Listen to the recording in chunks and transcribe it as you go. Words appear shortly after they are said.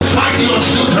your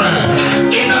children.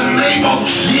 In the name of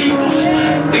Jesus.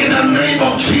 In the name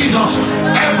of Jesus.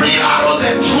 Every arrow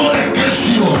they throw against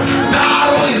you, the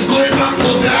arrow is going back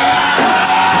to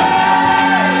them.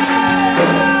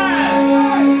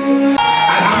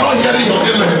 And I'm not hearing your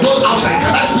amen. Those outside,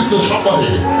 can I speak to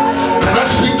somebody? Can I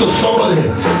speak to somebody?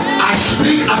 I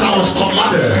speak as I was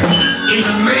commanded. In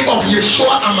the name of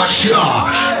Yeshua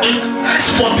HaMashiach, in the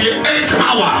next 48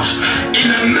 hours, in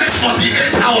the next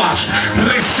 48 hours,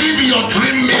 receive your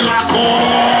dream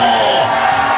miracle.